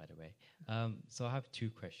Hassan, by the way. So I have 2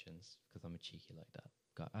 questions, because I'm a cheeky like that.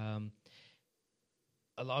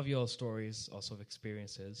 A lot of your stories are sort of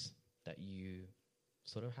experiences that you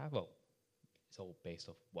sort of have. Well, it's all based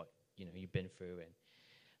off what you've been through, and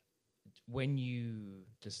when you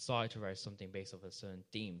decide to write something based off a certain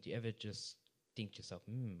theme, do you ever just think to yourself,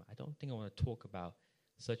 I don't think I want to talk about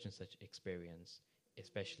such and such experience,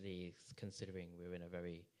 especially considering we're in a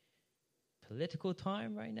very political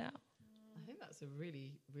time right now? I think that's a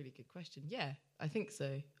really, really good question. Yeah, I think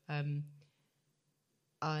so.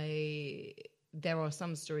 There are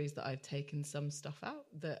some stories that I've taken some stuff out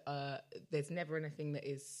that there's never anything that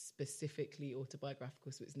is specifically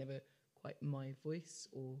autobiographical, so it's never quite my voice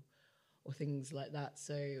or things like that.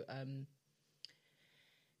 So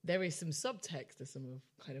there is some subtext to some of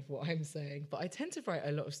kind of what I'm saying, but I tend to write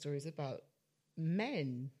a lot of stories about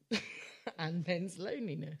men and men's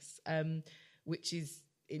loneliness, which is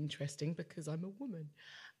interesting because I'm a woman.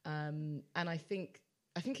 And I think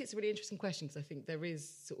I think it's a really interesting question because I think there is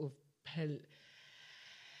sort of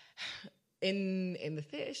in the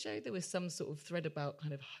theatre show there was some sort of thread about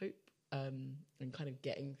kind of hope and kind of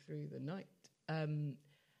getting through the night. And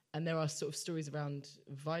there are sort of stories around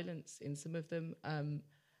violence in some of them.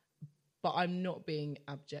 But I'm not being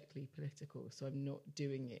abjectly political, so I'm not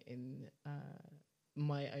doing it in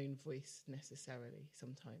my own voice necessarily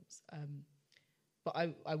sometimes. But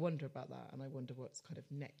I wonder about that, and I wonder what's kind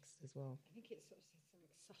of next as well. I think it sort of says something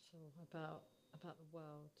subtle about the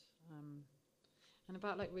world, and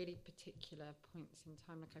about like really particular points in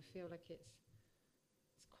time. Like I feel like it's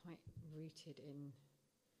quite rooted in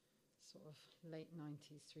sort of late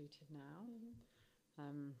 90s through to now.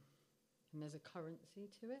 And there's a currency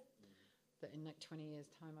to it that in like 20 years'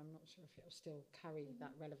 time, I'm not sure if it'll still carry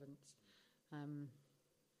that relevance. And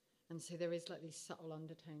so there is like these subtle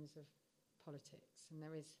undertones of politics, and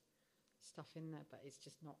there is stuff in there, but it's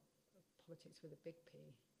just not politics with a big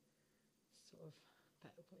P. Sort of,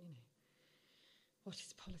 but you know, what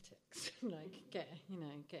is politics? Like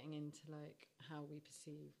getting into like how we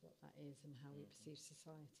perceive what that is and how we perceive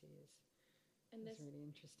society is. And that's really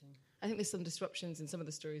interesting. I think there's some disruptions in some of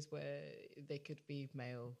the stories where they could be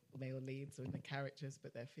male leads or in the characters,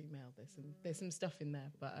 but they're female. There's some stuff in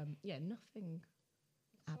there, but nothing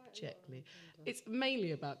abjectly. It's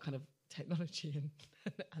mainly about kind of technology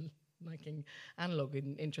and liking analog,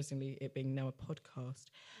 and interestingly, it being now a podcast,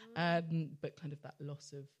 but kind of that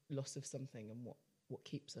loss of something and what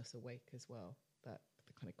keeps us awake as well. That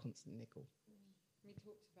the kind of constant niggle. We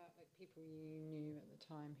talked about like people you knew at the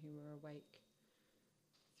time who were awake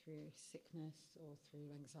through sickness or through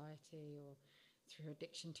anxiety or through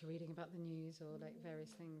addiction to reading about the news or like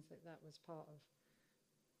various things. Like that was part of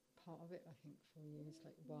it, I think, for you. Is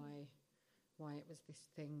like why it was this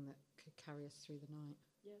thing that could carry us through the night.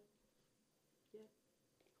 Yeah.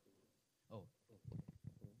 Oh,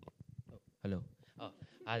 hello. Oh,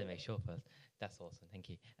 I had to make sure first. That's awesome. Thank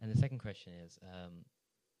you. And the second question is,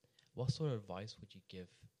 what sort of advice would you give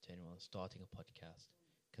to anyone starting a podcast,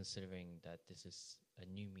 considering that this is a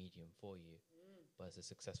new medium for you, but it's a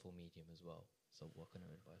successful medium as well? So what kind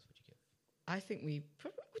of advice would you give? I think we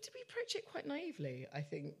approach it quite naively. I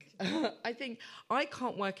think I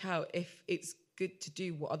can't work out if it's good to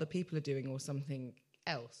do what other people are doing or something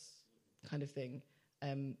else, kind of thing.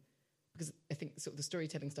 Because I think sort of the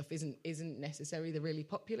storytelling stuff isn't necessarily the really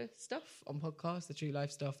popular stuff on podcasts. The true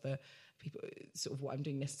life stuff, the people, sort of what I'm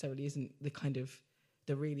doing necessarily isn't the kind of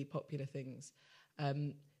the really popular things.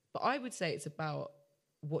 But I would say it's about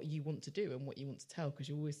what you want to do and what you want to tell, because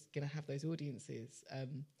you're always going to have those audiences.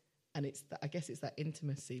 And it's I guess it's that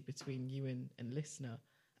intimacy between you and listener,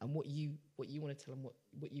 and what you want to tell them, what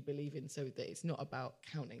you believe in, so that it's not about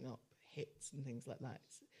counting up hits and things like that.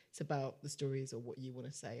 It's about the stories or what you want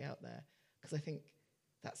to say out there, because I think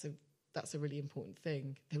that's a really important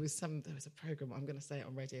thing. There was a program, I'm going to say it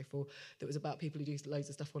on Radio 4, that was about people who do loads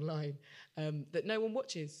of stuff online that no one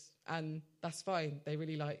watches, and that's fine. They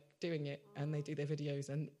really like doing it, and they do their videos,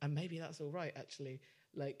 and maybe that's all right, actually.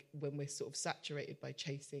 Like when we're sort of saturated by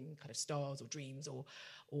chasing kind of stars or dreams or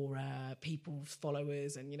people's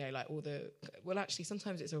followers, and like all actually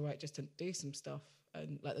sometimes it's all right just to do some stuff.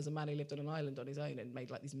 And like there's a man who lived on an island on his own and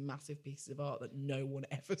made like these massive pieces of art that no one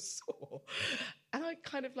ever saw. And I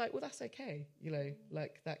kind of like, well, that's okay.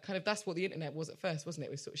 Like that kind of, that's what the internet was at first, wasn't it?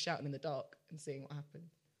 It was sort of shouting in the dark and seeing what happened.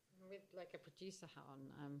 With like a producer hat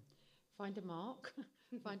on, find a mark,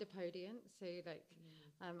 find a podium. So like,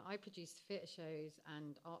 I produce theatre shows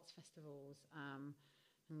and arts festivals and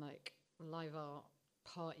like live art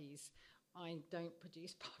parties. I don't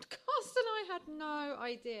produce podcasts, and I had no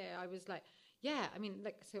idea. I was like, yeah, I mean,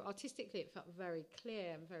 like, so artistically it felt very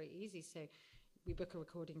clear and very easy. So we book a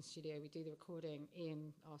recording studio, we do the recording,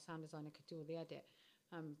 Ian, our sound designer, could do all the edit.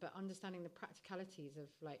 But understanding the practicalities of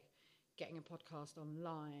like getting a podcast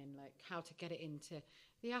online, like how to get it into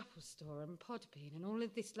the Apple Store and Podbean and all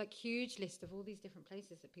of this like huge list of all these different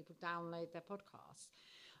places that people download their podcasts,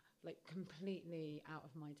 like completely out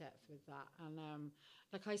of my depth with that. And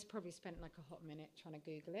like I probably spent like a hot minute trying to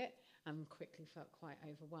Google it and quickly felt quite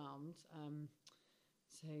overwhelmed.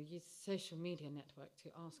 So use social media network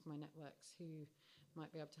to ask my networks who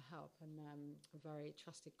might be able to help. And a very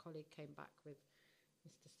trusted colleague came back with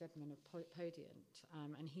Mr. Stedman of Podient,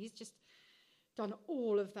 and he's just done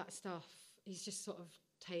all of that stuff. He's just sort of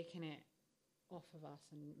taken it off of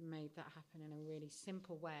us and made that happen in a really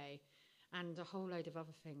simple way, and a whole load of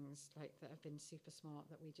other things like that have been super smart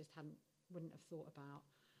that we just wouldn't have thought about.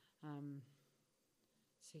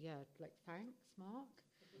 So yeah, like thanks, Mark,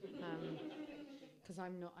 because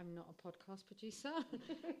I'm not a podcast producer.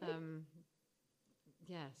 So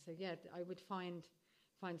yeah, I would find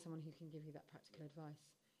find someone who can give you that practical advice.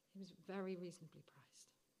 He was very reasonably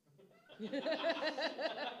priced.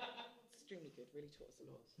 Extremely good. Really taught us a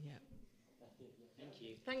lot. Yeah. Thank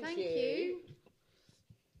you. Thank you.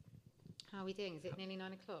 How are we doing? Is it nearly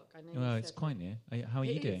 9 o'clock? I know. Well, it's quite near. How are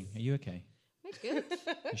you doing? Are you okay? We're good.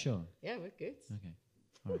 You sure? Yeah, we're good. Okay.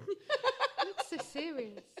 All right. You look so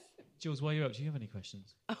serious. Jules, while you're up, do you have any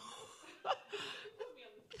questions?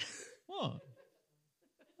 What?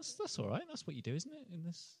 That's all right. That's what you do, isn't it, in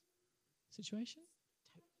this situation?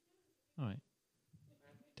 All right.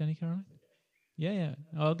 Danny, Caroline? Yeah.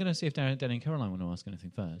 Oh, I'm going to see if Danny and Caroline want to ask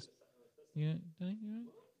anything first. Yeah, Danny, you all right?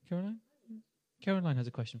 Caroline? Caroline has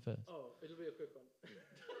a question first. Oh, it'll be a quick one.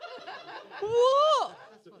 What?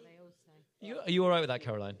 That's what they all say. Are you all right with that,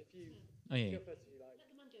 Caroline? Oh, yeah.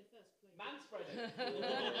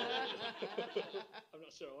 I'm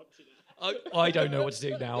not sure what to do. I don't know what to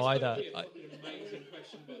do now either.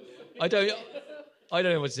 I don't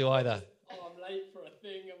know what to do either. Oh, I'm late for a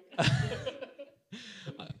thing.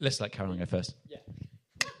 Let's let Caroline go first. Yeah.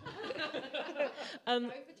 No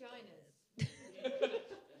vaginas.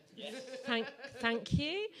 Thank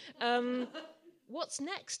you. What's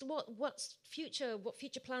next? What's future? What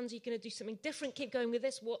future plans? Are you going to do something different? Keep going with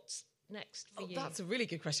this. What's next for you? That's a really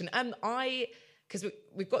good question. Because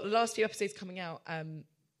we've got the last few episodes coming out.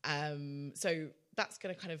 So that's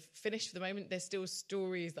going to kind of finish for the moment. There's still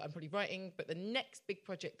stories that I'm probably writing, but the next big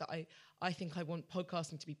project that I think I want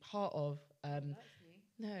podcasting to be part of.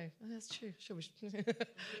 No, that's true. Sure, we should.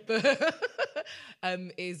 But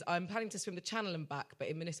is I'm planning to swim the Channel and back, but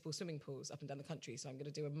in municipal swimming pools up and down the country. So I'm going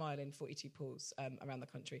to do a mile in 42 pools around the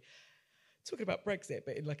country. Talking about Brexit,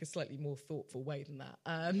 but in like a slightly more thoughtful way than that.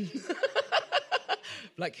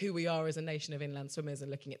 Like who we are as a nation of inland swimmers and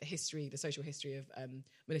looking at the history, the social history of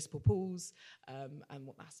municipal pools and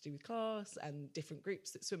what that has to do with class and different groups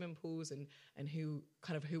that swim in pools and who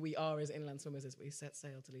we are as inland swimmers as we set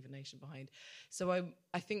sail to leave a nation behind. So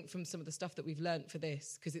I think from some of the stuff that we've learnt for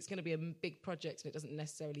this, because it's going to be a big project and it doesn't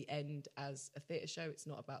necessarily end as a theatre show. It's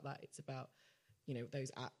not about that. It's about, you know, those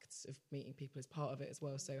acts of meeting people as part of it as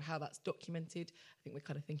well. So how that's documented, I think we're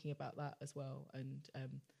kind of thinking about that as well.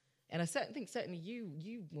 And I think certainly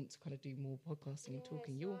you want to kind of do more podcasting and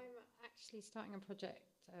talking. So I'm actually starting a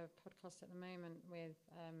podcast at the moment with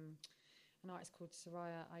an artist called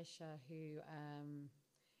Soraya Aisha who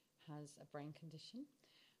has a brain condition.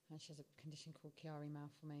 She has a condition called Chiari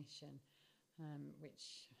malformation,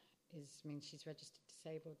 which means she's registered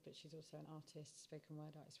disabled, but she's also an artist, spoken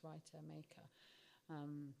word artist, writer, maker.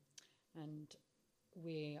 And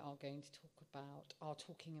we are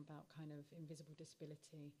talking about kind of invisible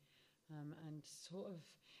disability. And sort of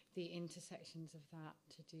the intersections of that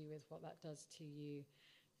to do with what that does to you,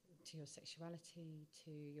 to your sexuality,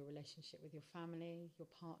 to your relationship with your family, your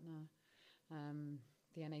partner,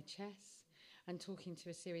 the NHS, and talking to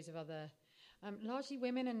a series of other, largely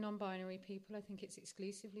women and non-binary people. I think it's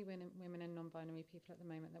exclusively women and non-binary people at the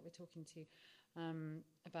moment that we're talking to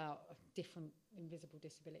about different invisible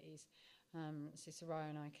disabilities. So Soraya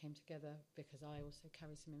and I came together because I also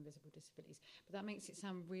carry some invisible disabilities. But that makes it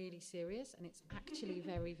sound really serious, and it's actually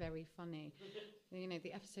very, very funny. You know,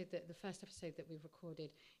 the first episode that we've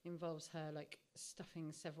recorded involves her like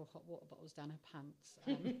stuffing several hot water bottles down her pants,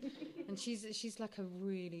 and she's like a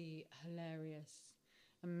really hilarious,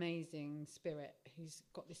 amazing spirit who's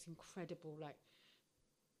got this incredible like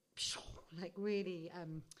really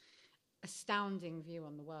astounding view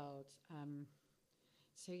on the world.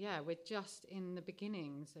 So yeah, we're just in the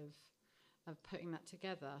beginnings of putting that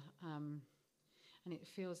together, and it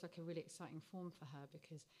feels like a really exciting form for her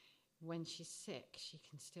because when she's sick, she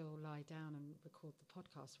can still lie down and record the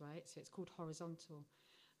podcast, right? So it's called Horizontal,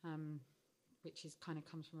 which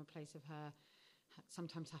comes from a place of her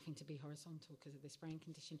sometimes having to be horizontal because of this brain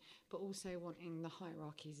condition, but also wanting the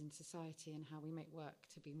hierarchies in society and how we make work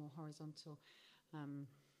to be more horizontal.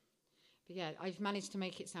 But yeah, I've managed to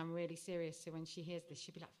make it sound really serious, so when she hears this,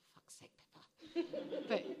 she'll be like, for fuck's sake, Pippa.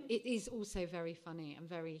 But it is also very funny and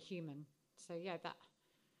very human. So yeah,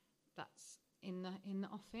 that's in the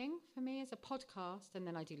offing for me as a podcast, and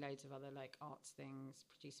then I do loads of other like arts things,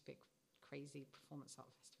 produce a big crazy performance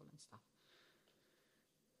art festival and stuff.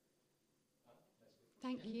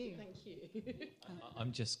 Thank you.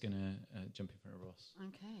 I'm just going to jump in front of Ross.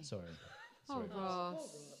 Okay. Sorry. Oh,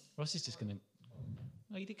 Ross. Ross is just going to...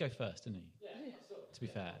 Oh, he did go first, didn't he? Yeah. To be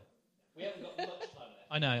fair. We haven't got much time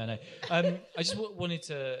left. I know. I just wanted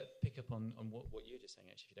to pick up on what you were just saying,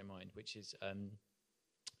 actually, if you don't mind, which is...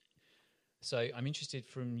 so I'm interested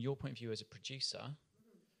from your point of view as a producer,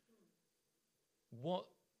 what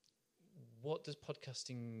does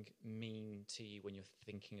podcasting mean to you when you're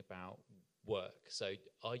thinking about work. So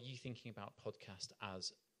are you thinking about podcast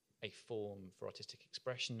as a form for artistic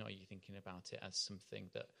expression? Are you thinking about it as something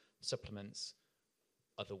that supplements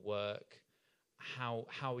other work? How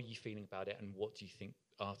are you feeling about it, and what do you think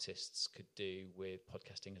artists could do with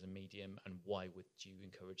podcasting as a medium, and why would you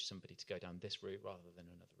encourage somebody to go down this route rather than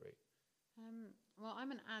another route? Well,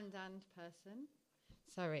 I'm an and person.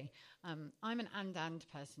 Sorry, I'm an and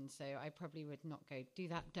person, so I probably would not go do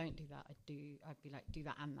that, don't do that. I'd be like, do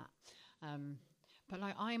that and that. But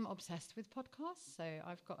like, I'm obsessed with podcasts, so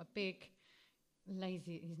I've got a big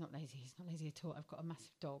he's not lazy at all. I've got a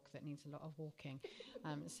massive dog that needs a lot of walking.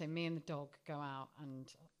 So me and the dog go out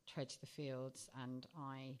and trudge the fields, and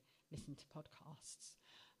I listen to podcasts.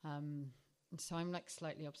 And so I'm like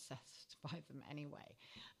slightly obsessed by them anyway.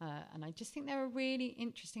 And I just think they're a really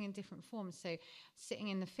interesting and different form. So sitting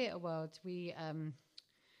in the theatre world, we,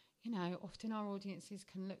 often our audiences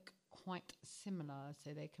can look quite similar. So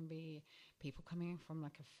they can be people coming from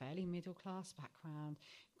like a fairly middle class background,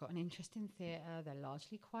 got an interest in theatre, they're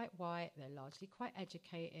largely quite white, they're largely quite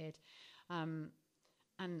educated. And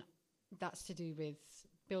that's to do with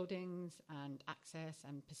buildings and access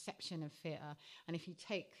and perception of theatre. And if you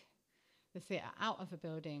take the theatre out of a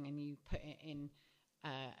building and you put it in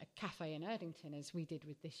a cafe in Erdington, as we did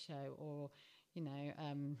with this show, or,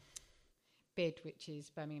 BID, which is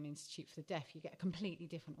Birmingham Institute for the Deaf, you get a completely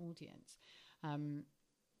different audience.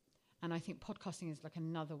 And I think podcasting is like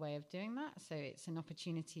another way of doing that. So it's an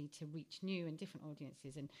opportunity to reach new and different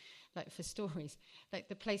audiences. And like for stories, like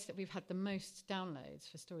the place that we've had the most downloads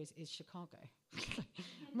for stories is Chicago.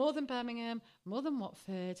 More than Birmingham, more than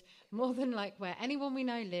Watford, more than like where anyone we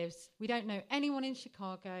know lives. We don't know anyone in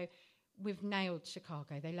Chicago. We've nailed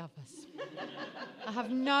Chicago. They love us. I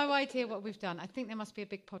have no idea what we've done. I think there must be a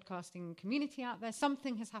big podcasting community out there.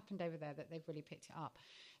 Something has happened over there that they've really picked it up.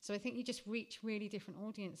 So I think you just reach really different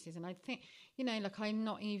audiences. And I think, like I'm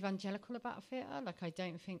not evangelical about theatre. Like I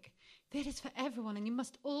don't think theatre's for everyone and you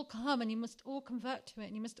must all come and you must all convert to it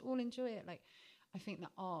and you must all enjoy it. Like I think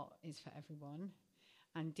that art is for everyone,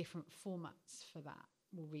 and different formats for that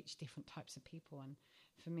will reach different types of people. And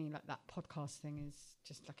for me, like that podcast thing is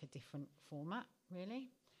just like a different format, really.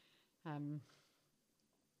 I'm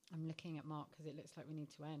looking at Mark because it looks like we need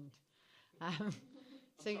to end. Sorry,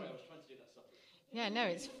 I was trying to do that softly. Yeah, no,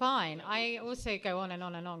 it's fine. I also go on and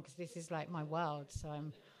on because this is like my world. So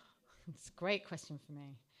it's a great question for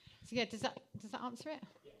me. So yeah, does that answer it?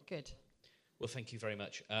 Yeah. Good. Well, thank you very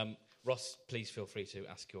much. Ross, please feel free to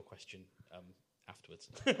ask your question afterwards.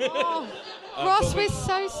 Oh, Ross, we're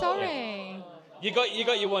so sorry. Yeah. You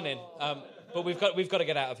got your one in, but we've got to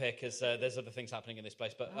get out of here because there's other things happening in this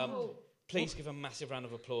place. But please give a massive round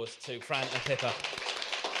of applause to Fran and Pippa.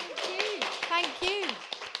 Thank you.